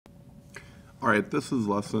All right, this is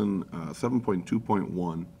lesson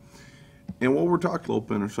 7.2.1, and what we're talking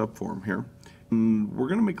slope-intercept form here. And we're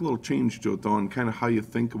going to make a little change to it, though, and kind of how you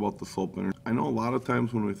think about the slope-intercept. I know a lot of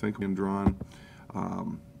times when we think of drawn,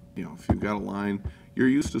 if you've got a line, you're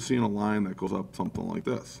used to seeing a line that goes up something like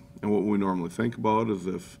this. And what we normally think about is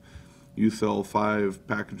if you sell 5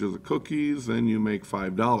 packages of cookies, then you make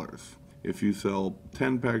 $5. If you sell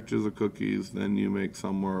 10 packages of cookies, then you make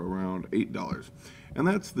somewhere around $8. And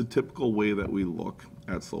that's the typical way that we look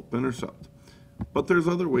at slope-intercept. But there's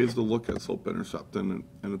other ways to look at slope-intercept, and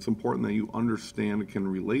it's important that you understand and can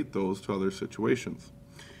relate those to other situations.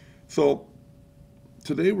 So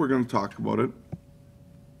today we're going to talk about it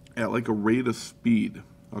at like a rate of speed,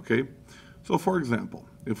 okay? So for example,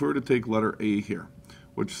 if we were to take letter A here,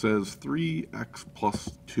 which says 3x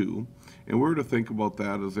plus 2, and we were to think about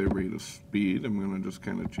that as a rate of speed, I'm going to just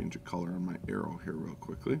kind of change the color on my arrow here real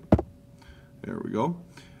quickly. There we go.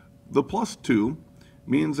 The plus 2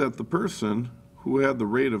 means that the person who had the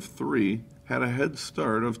rate of 3 had a head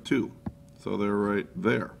start of 2. So they're right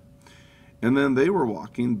there. And then they were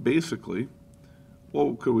walking basically,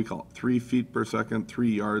 what could we call it? 3 feet per second,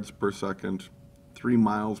 3 yards per second, 3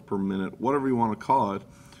 miles per minute, whatever you want to call it.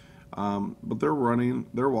 But they're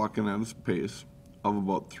walking at a pace of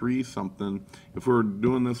about 3 something. If we were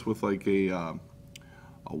doing this with like a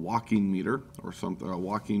walking meter or something, a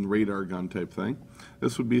walking radar gun type thing,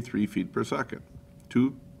 this would be 3 feet per second.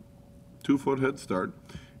 2-foot head start,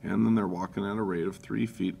 and then they're walking at a rate of 3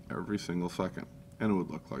 feet every single second. And it would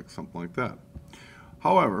look like something like that.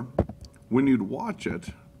 However, when you'd watch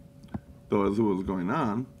it, though, as it was going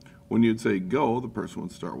on, when you'd say go, the person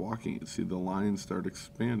would start walking. You'd see the line start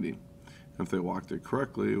expanding. If they walked it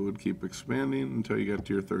correctly, it would keep expanding until you get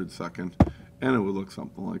to your 3rd second, and it would look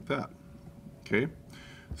something like that. Okay?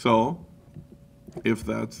 So, if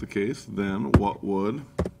that's the case, then what would,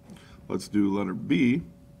 let's do letter B,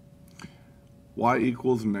 y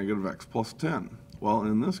equals negative x plus 10. Well,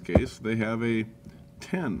 in this case, they have a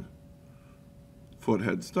 10-foot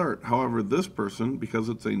head start. However, this person, because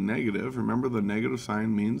it's a negative, remember the negative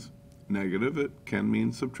sign means negative, it can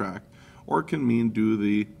mean subtract, or it can mean do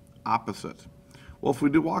the opposite. Well, if we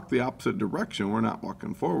do walk the opposite direction, we're not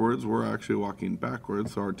walking forwards, we're actually walking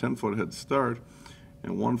backwards. So our 10-foot head start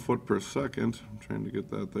and 1 foot per second, I'm trying to get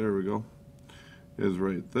that, there we go, is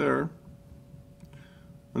right there.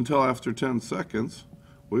 Until after 10 seconds,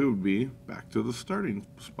 we would be back to the starting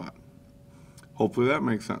spot. Hopefully that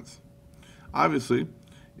makes sense. Obviously,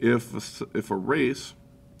 if a race,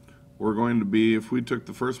 we're going to be, if we took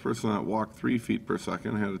the first person that walked 3 feet per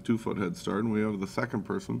second, had a 2-foot head start, and we have the second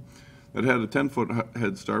person that had a 10-foot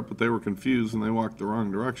head start, but they were confused and they walked the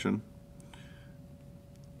wrong direction,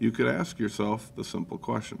 you could ask yourself the simple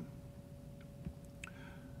question.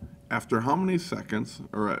 After how many seconds,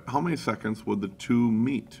 or at how many seconds would the two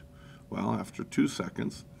meet? Well, after 2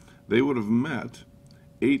 seconds, they would have met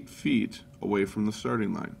 8 feet away from the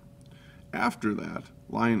starting line. After that,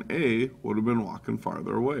 line A would have been walking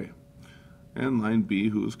farther away. And line B,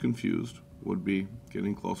 who is confused, would be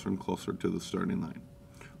getting closer and closer to the starting line.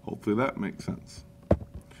 Hopefully that makes sense.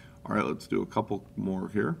 All right, let's do a couple more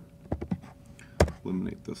here.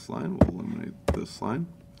 Eliminate this line, we'll eliminate this line.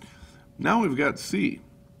 Now we've got C.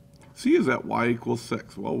 C is at y equals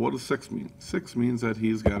 6. Well, what does 6 mean? 6 means that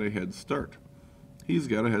he's got a head start. He's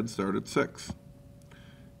got a head start at 6.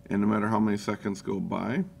 And no matter how many seconds go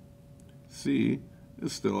by, C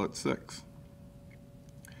is still at 6.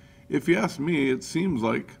 If you ask me, it seems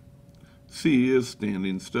like C is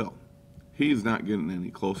standing still. He's not getting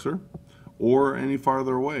any closer or any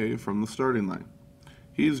farther away from the starting line.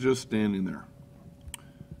 He's just standing there.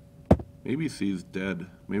 Maybe C's dead.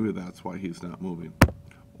 Maybe that's why he's not moving.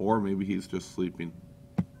 Or maybe he's just sleeping.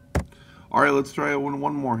 All right, let's try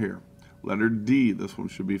one more here. Letter D. This one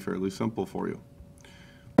should be fairly simple for you.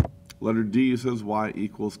 Letter D says y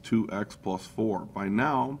equals 2x plus 4. By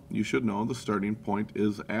now, you should know the starting point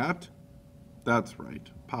is at, that's right,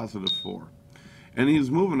 positive 4. And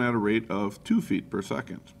he's moving at a rate of 2 feet per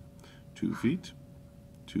second. 2 feet,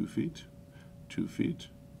 2 feet, 2 feet,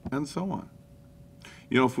 and so on.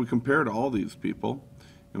 You know, if we compared all these people,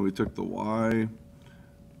 and we took the y,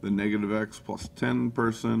 the negative x plus 10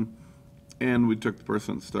 person, and we took the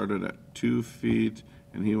person that started at 2 feet,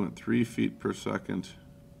 and he went 3 feet per second,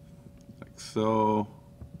 like so,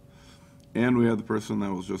 and we had the person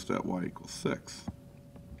that was just at y equals 6.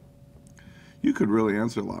 You could really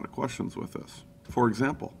answer a lot of questions with this. For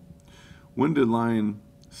example, when did line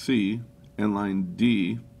C and line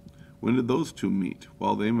D, when did those two meet?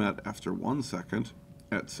 Well, they met after 1 second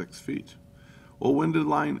at 6 feet. Well, when did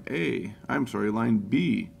line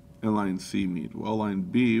B and line C meet? Well, line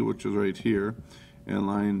B, which is right here, and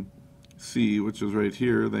line C, which is right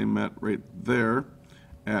here, they met right there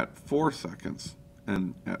at 4 seconds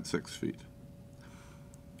and at 6 feet.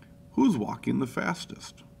 Who's walking the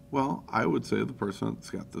fastest? Well, I would say the person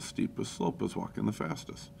that's got the steepest slope is walking the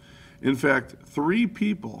fastest. In fact, 3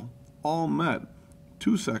 people all met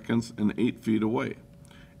 2 seconds and 8 feet away.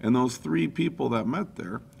 And those 3 people that met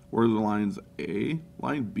there were the lines A,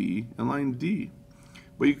 line B, and line D.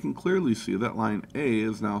 But you can clearly see that line A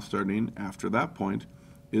is now starting after that point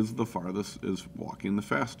is walking the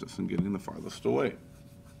fastest and getting the farthest away,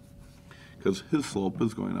 because his slope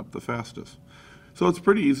is going up the fastest. So it's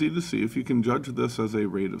pretty easy to see. If you can judge this as a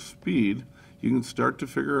rate of speed, you can start to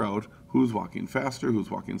figure out who's walking faster,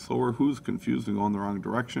 who's walking slower, who's confused and going the wrong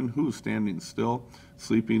direction, who's standing still,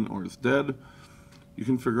 sleeping, or is dead. You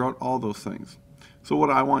can figure out all those things. So what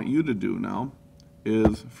I want you to do now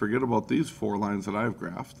is forget about these 4 lines that I've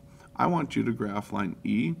graphed. I want you to graph line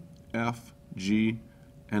E, F, G,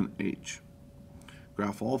 and H.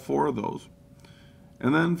 Graph all 4 of those,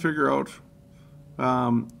 and then figure out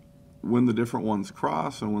when the different ones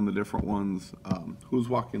cross and when the different ones, who's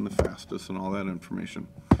walking the fastest and all that information.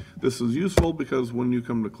 This is useful because when you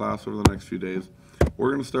come to class over the next few days,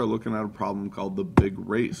 we're going to start looking at a problem called the big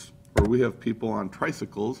race, where we have people on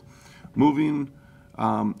tricycles moving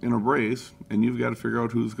in a race, and you've got to figure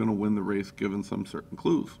out who's going to win the race given some certain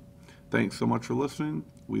clues. Thanks so much for listening.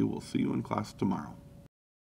 We will see you in class tomorrow.